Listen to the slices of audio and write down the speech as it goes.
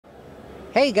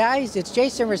Hey guys, it's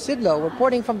Jason Rzucidlo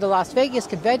reporting from the Las Vegas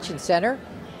Convention Center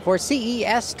for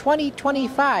CES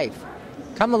 2025.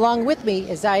 Come along with me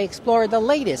as I explore the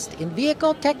latest in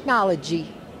vehicle technology.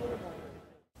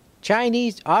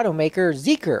 Chinese automaker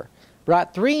Zeekr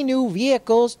brought 3 new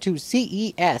vehicles to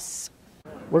CES.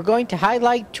 We're going to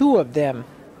highlight 2 of them.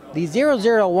 The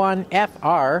 001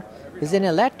 FR is an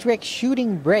electric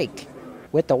shooting brake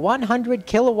with a 100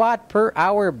 kilowatt per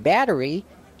hour battery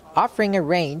offering a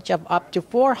range of up to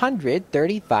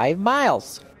 435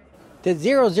 miles. The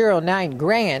 009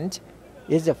 Grand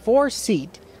is a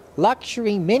 4-seat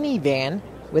luxury minivan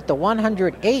with a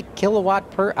 108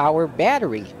 kilowatt per hour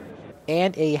battery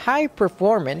and a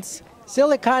high-performance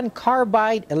silicon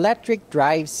carbide electric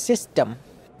drive system.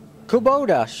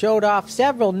 Kubota showed off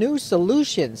several new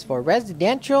solutions for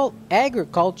residential,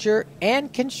 agriculture,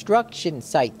 and construction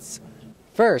sites.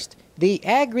 First, the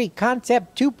AGRI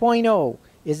Concept 2.0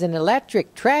 is an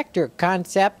electric tractor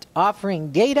concept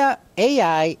offering data,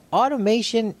 AI,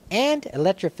 automation, and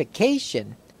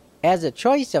electrification as a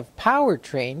choice of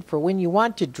powertrain for when you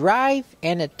want to drive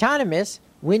and autonomous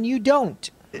when you don't.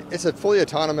 It's a fully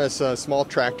autonomous small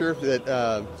tractor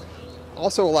that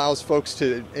also allows folks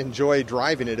to enjoy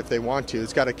driving it if they want to.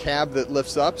 It's got a cab that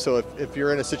lifts up, so if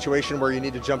you're in a situation where you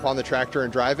need to jump on the tractor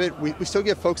and drive it, we still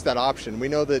give folks that option. We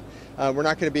know that we're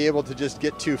not going to be able to just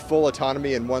get to full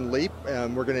autonomy in one leap.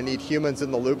 We're going to need humans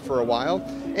in the loop for a while.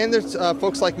 And there's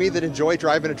folks like me that enjoy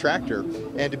driving a tractor,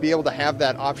 and to be able to have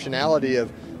that optionality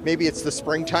of maybe it's the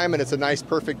springtime and it's a nice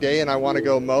perfect day and I want to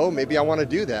go mow, maybe I want to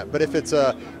do that. But if it's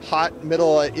a hot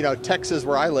middle, Texas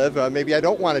where I live, maybe I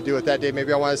don't want to do it that day.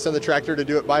 Maybe I want to send the tractor to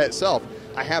do it by itself.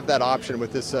 I have that option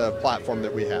with this platform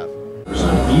that we have.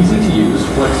 Easy to use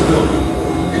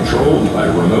flexibility, controlled by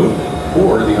remote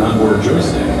or the onboard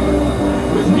joystick,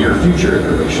 with near future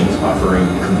iterations offering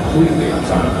completely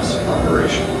autonomous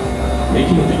operation,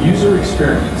 making the user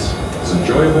experience as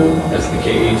enjoyable as the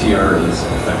KATR is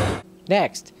effective.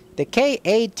 Next, the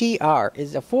KATR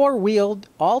is a 4-wheeled,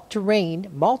 all-terrain,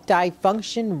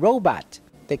 multi-function robot.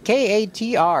 The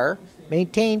KATR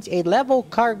maintains a level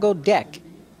cargo deck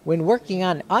when working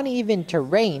on uneven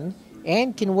terrain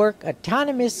and can work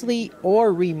autonomously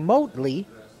or remotely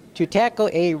to tackle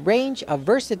a range of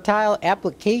versatile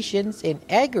applications in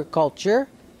agriculture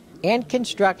and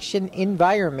construction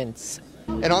environments.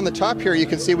 And on the top here you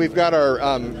can see we've got our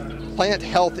plant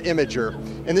health imager.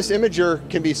 And this imager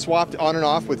can be swapped on and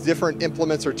off with different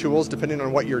implements or tools depending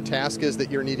on what your task is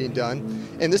that you're needing done.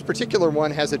 And this particular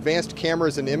one has advanced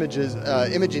cameras and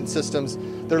imaging systems.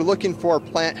 They're looking for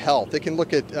plant health. They can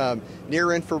look at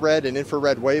near infrared and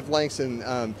infrared wavelengths,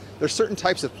 and there's certain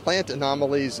types of plant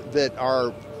anomalies that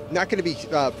are not going to be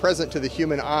present to the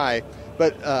human eye,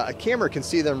 but a camera can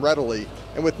see them readily.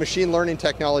 And with machine learning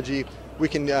technology, we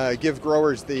can give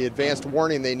growers the advanced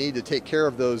warning they need to take care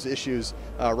of those issues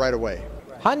right away.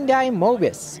 Hyundai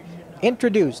Mobis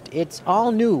introduced its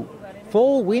all-new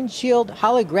full windshield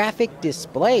holographic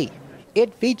display.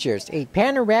 It features a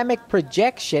panoramic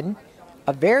projection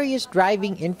of various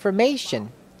driving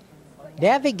information,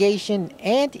 navigation,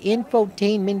 and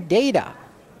infotainment data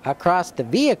across the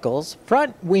vehicle's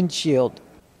front windshield.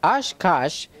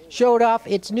 Oshkosh showed off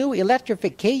its new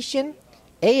electrification,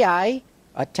 AI,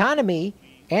 autonomy,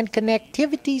 and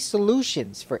connectivity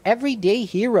solutions for everyday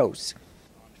heroes.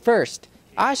 First,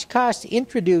 Oshkosh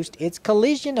introduced its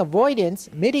collision avoidance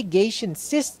mitigation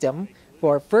system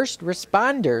for first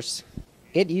responders.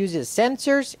 It uses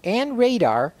sensors and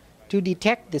radar to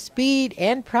detect the speed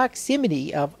and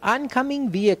proximity of oncoming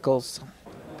vehicles.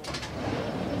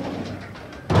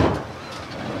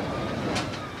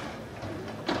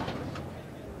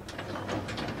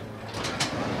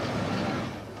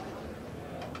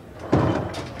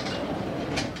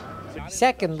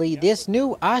 Secondly, this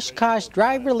new Oshkosh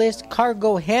driverless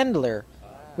cargo handler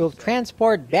will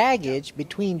transport baggage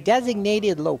between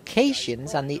designated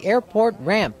locations on the airport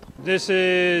ramp. This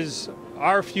is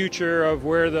our future of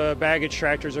where the baggage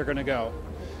tractors are going to go.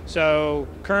 So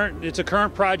it's a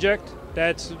current project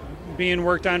that's being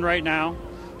worked on right now.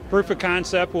 Proof of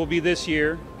concept will be this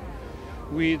year.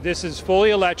 This is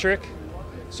fully electric,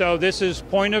 so this is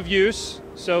point of use.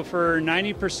 So for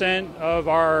 90% of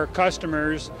our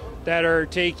customers that are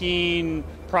taking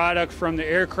product from the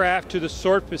aircraft to the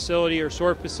sort facility or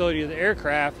sort facility of the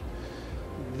aircraft,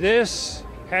 this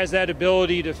has that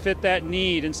ability to fit that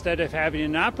need instead of having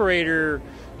an operator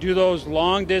do those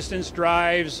long distance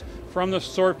drives from the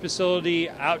sort facility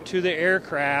out to the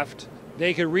aircraft.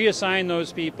 They could reassign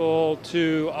those people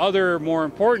to other more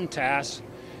important tasks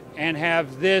and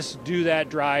have this do that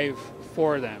drive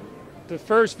for them. The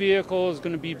first vehicle is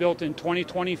going to be built in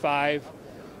 2025.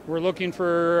 We're looking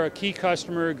for a key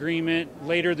customer agreement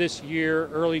later this year,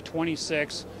 early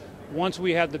 26, once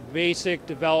we have the basic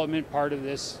development part of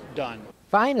this done.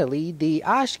 Finally, the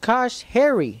Oshkosh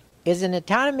Harr-E is an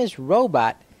autonomous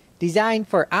robot designed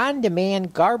for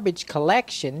on-demand garbage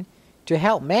collection to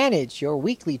help manage your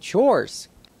weekly chores.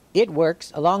 It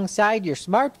works alongside your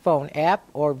smartphone app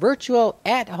or virtual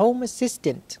at-home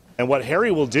assistant. And what Harr-E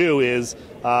will do is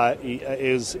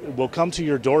will come to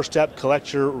your doorstep,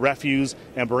 collect your refuse,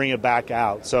 and bring it back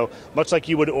out. So much like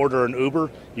you would order an Uber,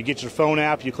 you get your phone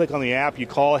app, you click on the app, you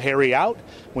call Harr-E out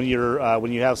when you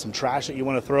have some trash that you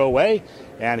want to throw away,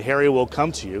 and Harr-E will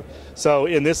come to you. So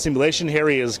in this simulation,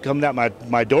 Harr-E is coming at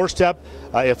my doorstep.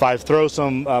 If I throw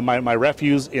some my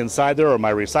refuse inside there or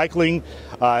my recycling,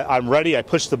 I'm ready. I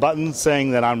push the button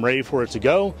saying that I'm ready for it to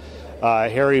go.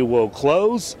 Harr-E will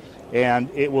close, and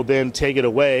it will then take it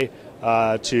away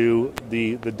to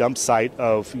the dump site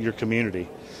of your community.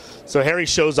 So Harr-E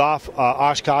shows off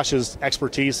Oshkosh's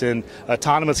expertise in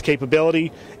autonomous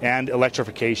capability and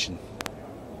electrification.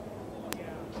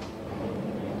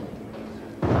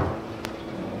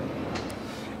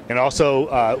 And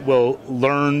also will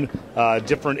learn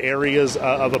different areas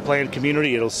of a planned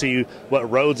community. It'll see what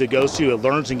roads it goes to. It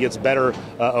learns and gets better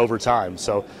over time.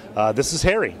 So this is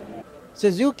Harr-E.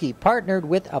 Suzuki partnered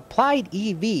with Applied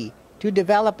EV to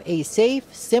develop a safe,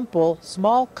 simple,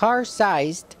 small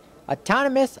car-sized,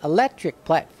 autonomous electric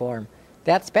platform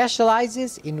that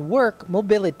specializes in work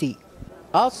mobility.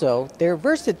 Also, their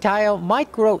versatile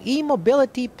micro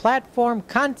e-mobility platform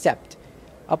concept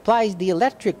applies the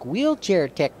electric wheelchair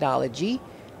technology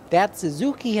that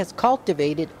Suzuki has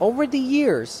cultivated over the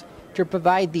years to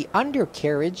provide the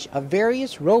undercarriage of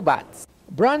various robots.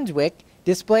 Brunswick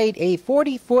displayed a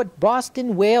 40-foot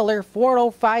Boston Whaler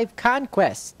 405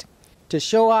 Conquest to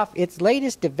show off its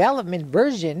latest development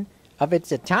version of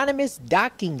its autonomous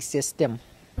docking system.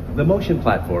 The motion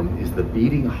platform is the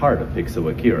beating heart of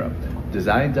Pixel Akira,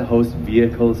 designed to host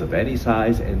vehicles of any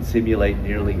size and simulate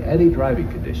nearly any driving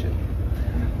condition.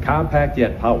 Compact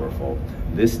yet powerful,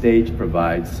 this stage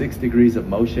provides 6 degrees of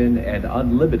motion and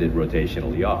unlimited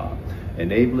rotational yaw,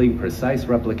 enabling precise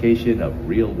replication of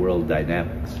real-world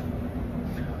dynamics.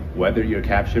 Whether you're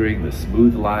capturing the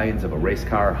smooth lines of a race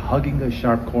car hugging a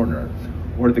sharp corner,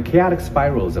 or the chaotic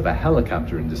spirals of a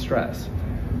helicopter in distress,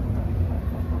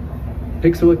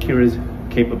 Pixel Akira's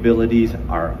capabilities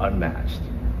are unmatched.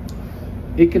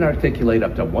 It can articulate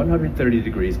up to 130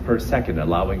 degrees per second,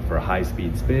 allowing for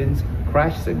high-speed spins,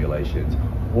 crash simulations,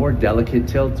 or delicate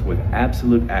tilts with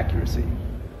absolute accuracy.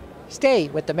 Stay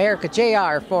with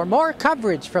AmericaJR for more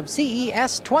coverage from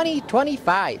CES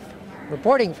 2025.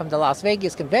 Reporting from the Las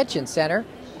Vegas Convention Center,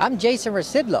 I'm Jason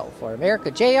Rzucidlo for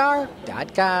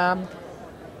AmericaJR.com.